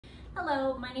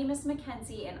Hello, my name is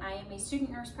Mackenzie and I am a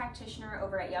student nurse practitioner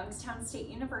over at Youngstown State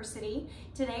University.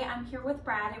 Today I'm here with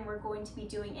Brad and we're going to be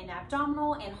doing an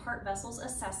abdominal and heart vessels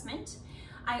assessment.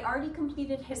 I already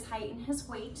completed his height and his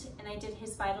weight, and I did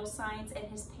his vital signs and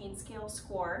his pain scale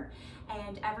score,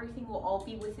 and everything will all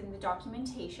be within the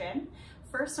documentation.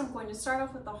 First, I'm going to start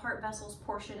off with the heart vessels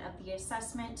portion of the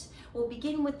assessment. We'll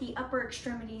begin with the upper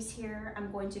extremities here.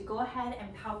 I'm going to go ahead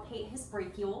and palpate his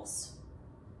brachials.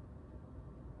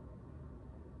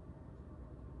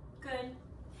 Good.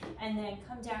 And then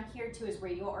come down here to his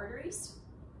radial arteries.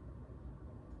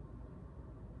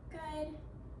 Good.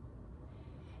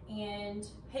 And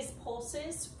his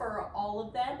pulses for all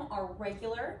of them are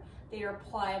regular. They are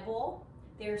pliable.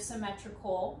 They are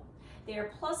symmetrical. They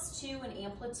are +2 in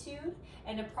amplitude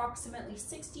and approximately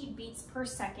 60 beats per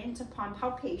second upon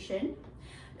palpation.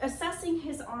 Assessing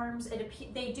his arms,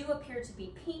 they do appear to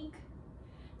be pink.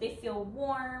 They feel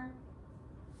warm.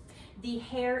 The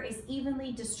hair is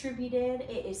evenly distributed.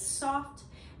 It is soft.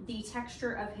 The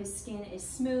texture of his skin is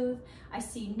smooth. I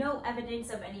see no evidence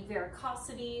of any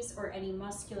varicosities or any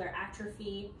muscular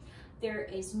atrophy. There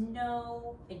is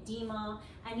no edema,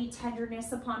 any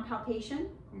tenderness upon palpation?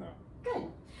 No.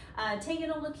 Good. Taking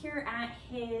a look here at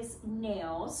his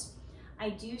nails,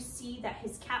 I do see that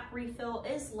his cap refill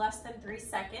is less than 3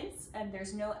 seconds and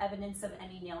there's no evidence of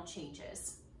any nail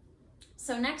changes.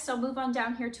 So next I'll move on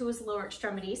down here to his lower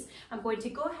extremities. I'm going to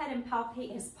go ahead and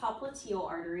palpate his popliteal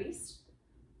arteries.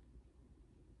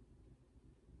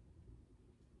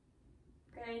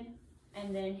 Good.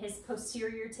 And then his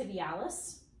posterior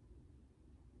tibialis.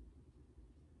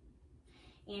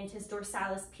 And his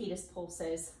dorsalis pedis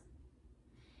pulses.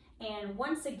 And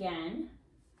once again,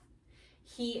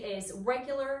 he is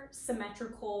regular,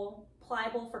 symmetrical,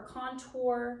 pliable for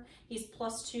contour. He's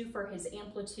 +2 for his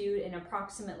amplitude and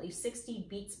approximately 60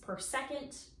 beats per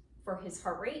second for his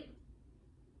heart rate.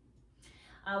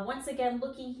 Once again,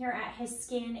 looking here at his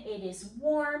skin, it is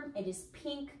warm, it is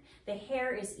pink, the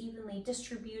hair is evenly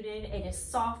distributed, it is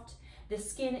soft, the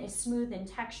skin is smooth in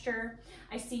texture.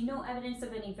 I see no evidence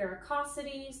of any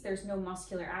varicosities, there's no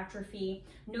muscular atrophy,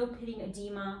 no pitting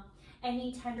edema,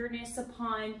 any tenderness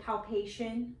upon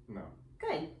palpation? No.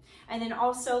 Good. And then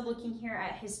also looking here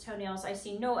at his toenails, I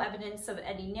see no evidence of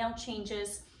any nail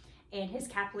changes, and his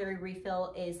capillary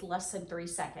refill is less than 3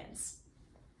 seconds.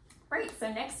 Right,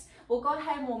 so next we'll go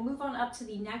ahead and we'll move on up to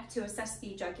the neck to assess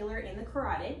the jugular and the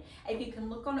carotid. If you can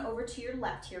look on over to your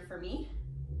left here for me.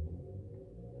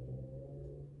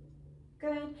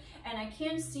 Good. And I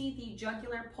can see the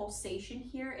jugular pulsation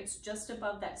here. It's just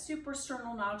above that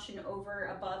suprasternal notch and over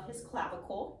above his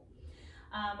clavicle.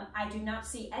 I do not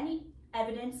see any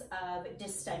evidence of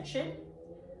distension.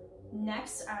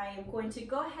 Next, I am going to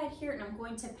go ahead here and I'm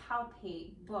going to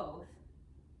palpate both.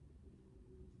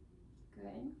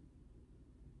 Good.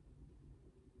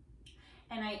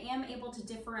 And I am able to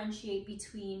differentiate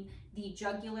between the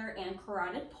jugular and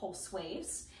carotid pulse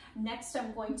waves. Next,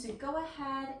 I'm going to go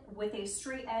ahead with a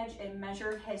straight edge and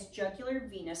measure his jugular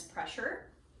venous pressure.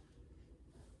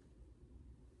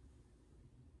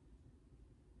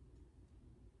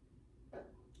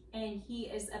 And he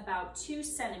is about 2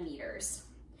 centimeters.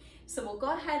 So we'll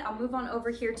go ahead, I'll move on over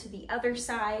here to the other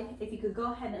side. If you could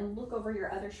go ahead and look over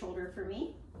your other shoulder for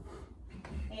me.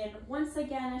 And once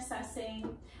again,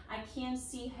 assessing, I can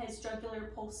see his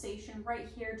jugular pulsation right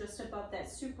here, just above that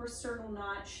suprasternal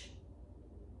notch.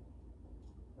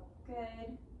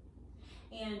 Good.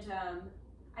 And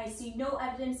I see no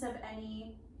evidence of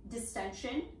any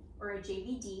distension or a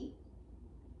JVD.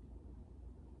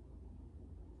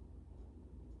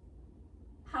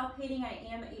 Palpating, I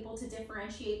am able to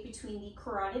differentiate between the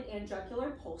carotid and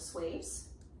jugular pulse waves.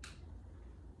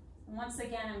 Once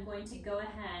again, I'm going to go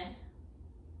ahead.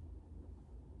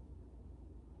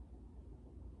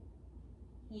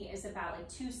 He is about like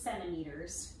 2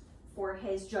 centimeters for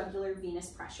his jugular venous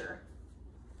pressure.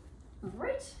 All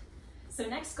right, so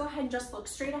next go ahead and just look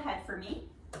straight ahead for me.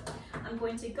 I'm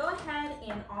going to go ahead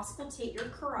and auscultate your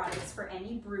carotids for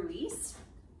any bruits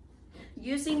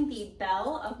using the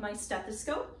bell of my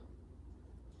stethoscope.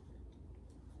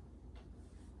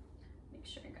 Make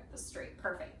sure I got this straight,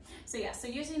 perfect. So yeah, so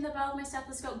using the bell of my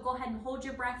stethoscope, go ahead and hold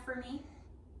your breath for me.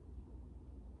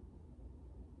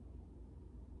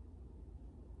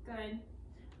 Good.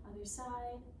 Other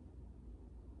side.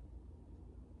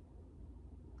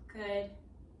 Good.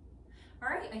 All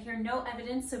right, I hear no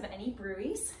evidence of any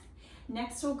bruits.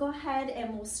 Next, we'll go ahead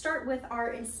and we'll start with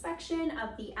our inspection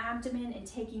of the abdomen and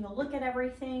taking a look at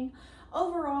everything.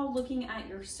 Overall, looking at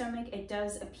your stomach, it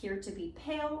does appear to be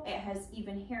pale. It has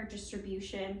even hair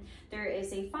distribution. There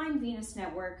is a fine venous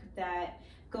network that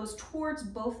goes towards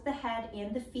both the head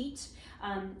and the feet.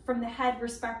 From the head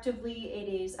respectively, it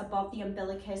is above the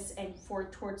umbilicus, and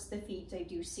towards the feet, I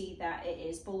do see that it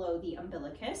is below the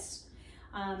umbilicus.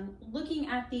 Looking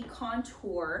at the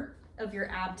contour of your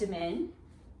abdomen,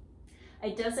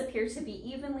 it does appear to be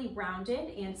evenly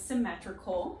rounded and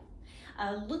symmetrical.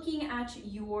 Looking at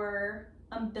your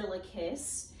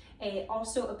umbilicus, it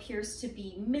also appears to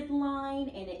be midline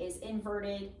and it is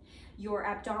inverted. Your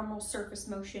abdominal surface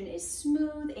motion is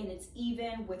smooth and it's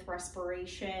even with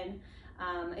respiration.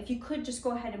 If you could just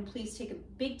go ahead and please take a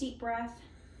big deep breath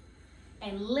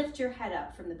and lift your head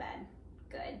up from the bed.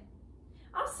 Good.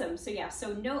 Awesome. So yeah,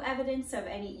 so no evidence of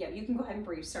any, yeah, you can go ahead and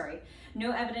breathe, sorry.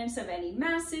 No evidence of any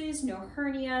masses, no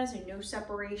hernias, and no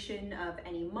separation of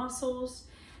any muscles.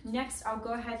 Next, I'll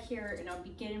go ahead here and I'll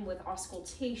begin with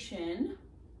auscultation.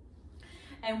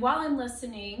 And while I'm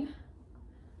listening,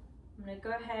 I'm gonna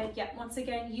go ahead, once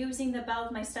again, using the bell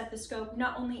of my stethoscope,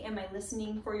 not only am I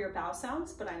listening for your bowel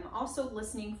sounds, but I'm also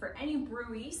listening for any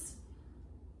bruits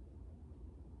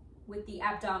with the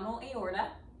abdominal aorta,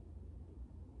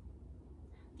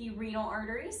 the renal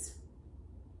arteries,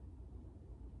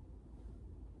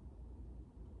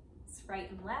 it's right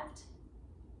and left,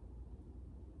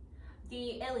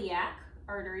 the iliac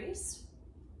arteries,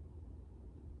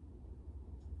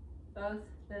 both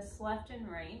this left and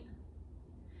right.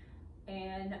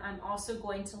 And I'm also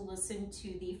going to listen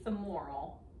to the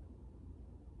femoral.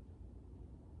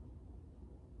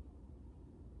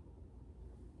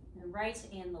 The right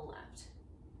and the left.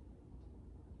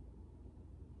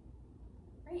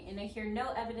 Right, and I hear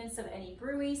no evidence of any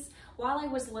bruits. While I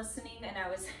was listening and I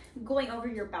was going over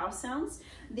your bowel sounds,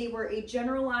 they were a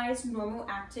generalized normal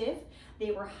active.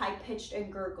 They were high-pitched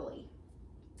and gurgly.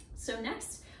 So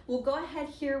next, we'll go ahead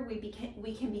here,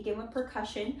 we can begin with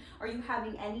percussion. Are you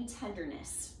having any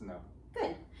tenderness? No.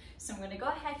 Good. So I'm gonna go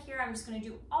ahead here, I'm just gonna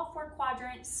do all 4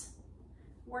 quadrants,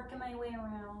 working my way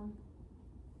around.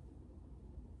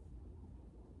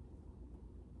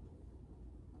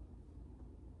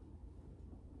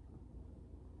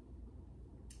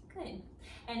 Good.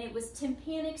 And it was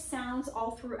tympanic sounds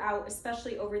all throughout,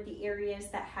 especially over the areas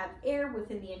that have air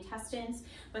within the intestines.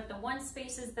 But the one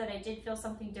spaces that I did feel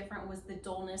something different was the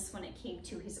dullness when it came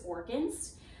to his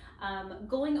organs.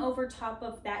 Going over top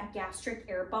of that gastric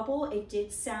air bubble, it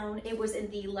did sound, it was in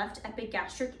the left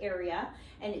epigastric area,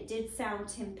 and it did sound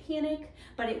tympanic,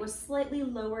 but it was slightly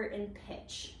lower in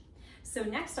pitch. So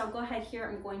next, I'll go ahead here,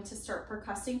 I'm going to start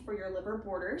percussing for your liver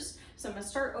borders. So I'm gonna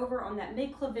start over on that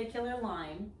mid-clavicular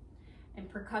line and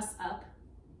percuss up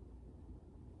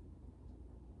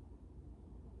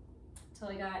till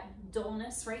I got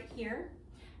dullness right here,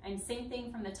 and same thing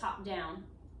from the top down.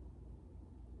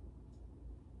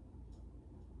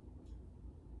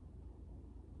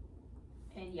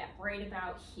 And yeah, right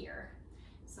about here.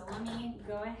 So let me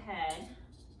go ahead,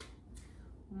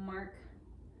 mark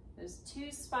those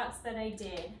 2 spots that I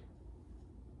did.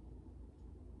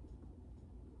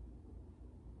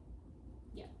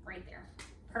 Yeah, right there.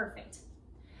 Perfect.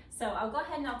 So I'll go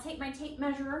ahead and I'll take my tape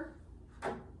measure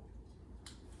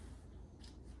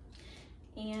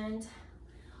and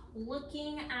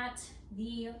looking at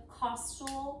the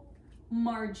costal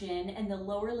margin and the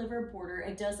lower liver border,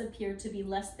 it does appear to be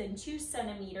less than 2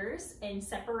 centimeters in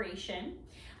separation.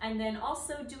 And then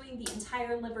also doing the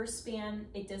entire liver span,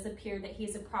 it does appear that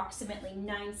he's approximately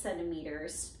 9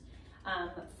 centimeters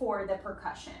for the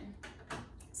percussion.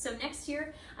 So next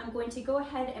here, I'm going to go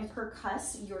ahead and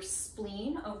percuss your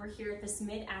spleen over here at this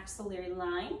mid-axillary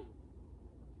line.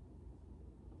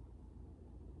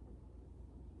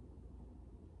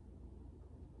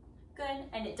 Good,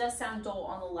 and it does sound dull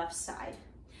on the left side.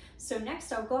 So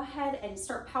next, I'll go ahead and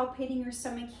start palpating your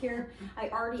stomach here. I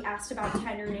already asked about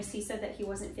tenderness. He said that he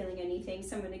wasn't feeling anything.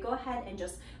 So I'm gonna go ahead and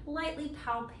just lightly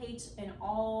palpate in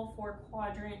all 4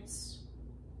 quadrants.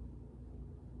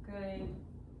 Good.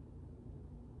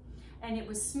 And it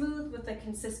was smooth with a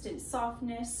consistent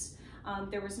softness.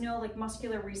 There was no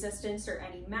muscular resistance or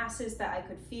any masses that I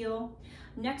could feel.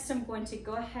 Next, I'm going to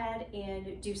go ahead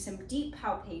and do some deep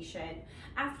palpation.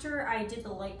 After I did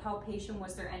the light palpation,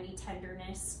 was there any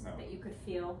tenderness that you could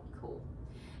feel? Cool.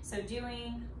 So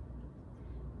doing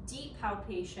deep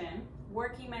palpation,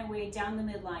 working my way down the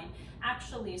midline.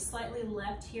 Actually, slightly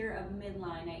left here of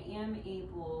midline, I am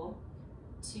able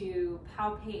to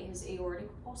palpate his aortic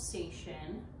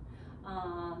pulsation.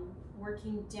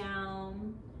 Working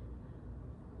down,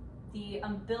 the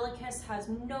umbilicus has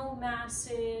no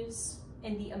masses,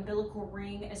 and the umbilical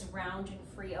ring is round and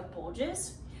free of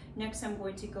bulges. Next, I'm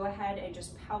going to go ahead and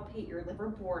just palpate your liver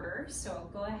border. So I'll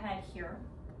go ahead here.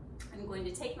 I'm going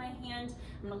to take my hand,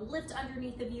 I'm going to lift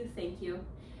underneath of you, thank you.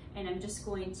 And I'm just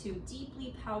going to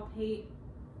deeply palpate.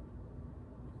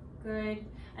 Good.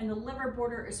 And the liver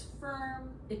border is firm,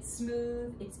 it's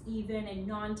smooth, it's even and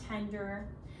non-tender.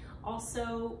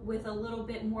 Also, with a little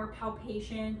bit more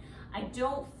palpation, I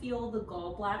don't feel the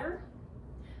gallbladder.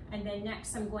 And then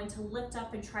next, I'm going to lift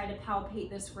up and try to palpate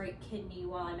this right kidney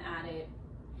while I'm at it.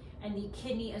 And the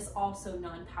kidney is also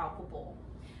non-palpable.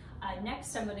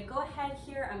 Next, I'm going to go ahead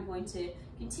here. I'm going to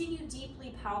continue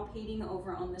deeply palpating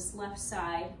over on this left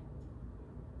side.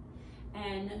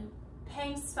 And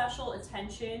paying special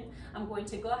attention, I'm going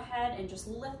to go ahead and just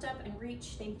lift up and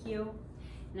reach, thank you.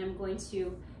 And I'm going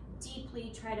to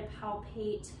deeply try to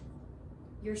palpate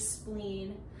your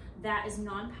spleen. That is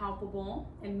non-palpable,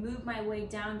 and move my way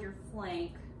down your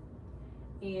flank.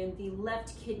 And the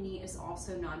left kidney is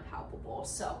also non-palpable.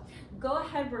 So go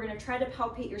ahead, we're gonna try to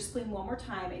palpate your spleen one more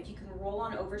time. If you can roll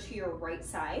on over to your right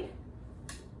side.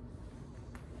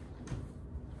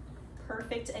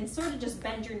 Perfect, and sort of just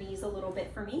bend your knees a little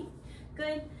bit for me.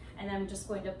 Good, and I'm just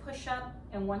going to push up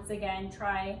and once again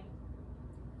try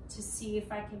to see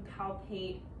if I can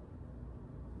palpate.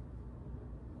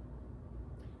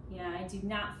 Yeah, I do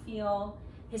not feel,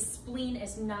 his spleen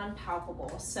is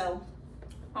non-palpable. So,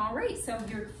 all right, so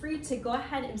you're free to go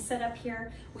ahead and set up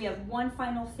here. We have one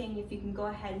final thing, if you can go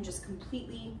ahead and just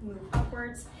completely move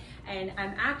upwards. And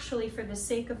I'm actually, for the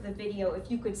sake of the video, if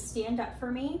you could stand up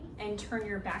for me and turn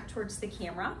your back towards the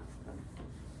camera.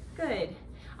 Good.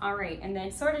 All right, and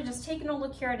then sort of just taking a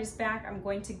look here at his back, I'm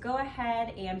going to go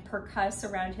ahead and percuss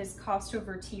around his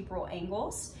costovertebral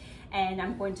angles. And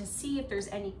I'm going to see if there's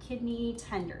any kidney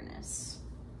tenderness.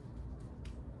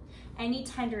 Any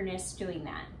tenderness doing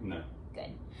that? No.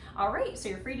 Good. All right, so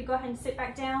you're free to go ahead and sit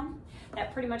back down.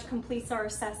 That pretty much completes our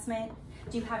assessment.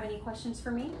 Do you have any questions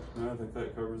for me? No, I think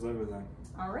that covers everything.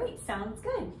 All right, sounds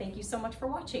good. Thank you so much for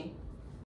watching.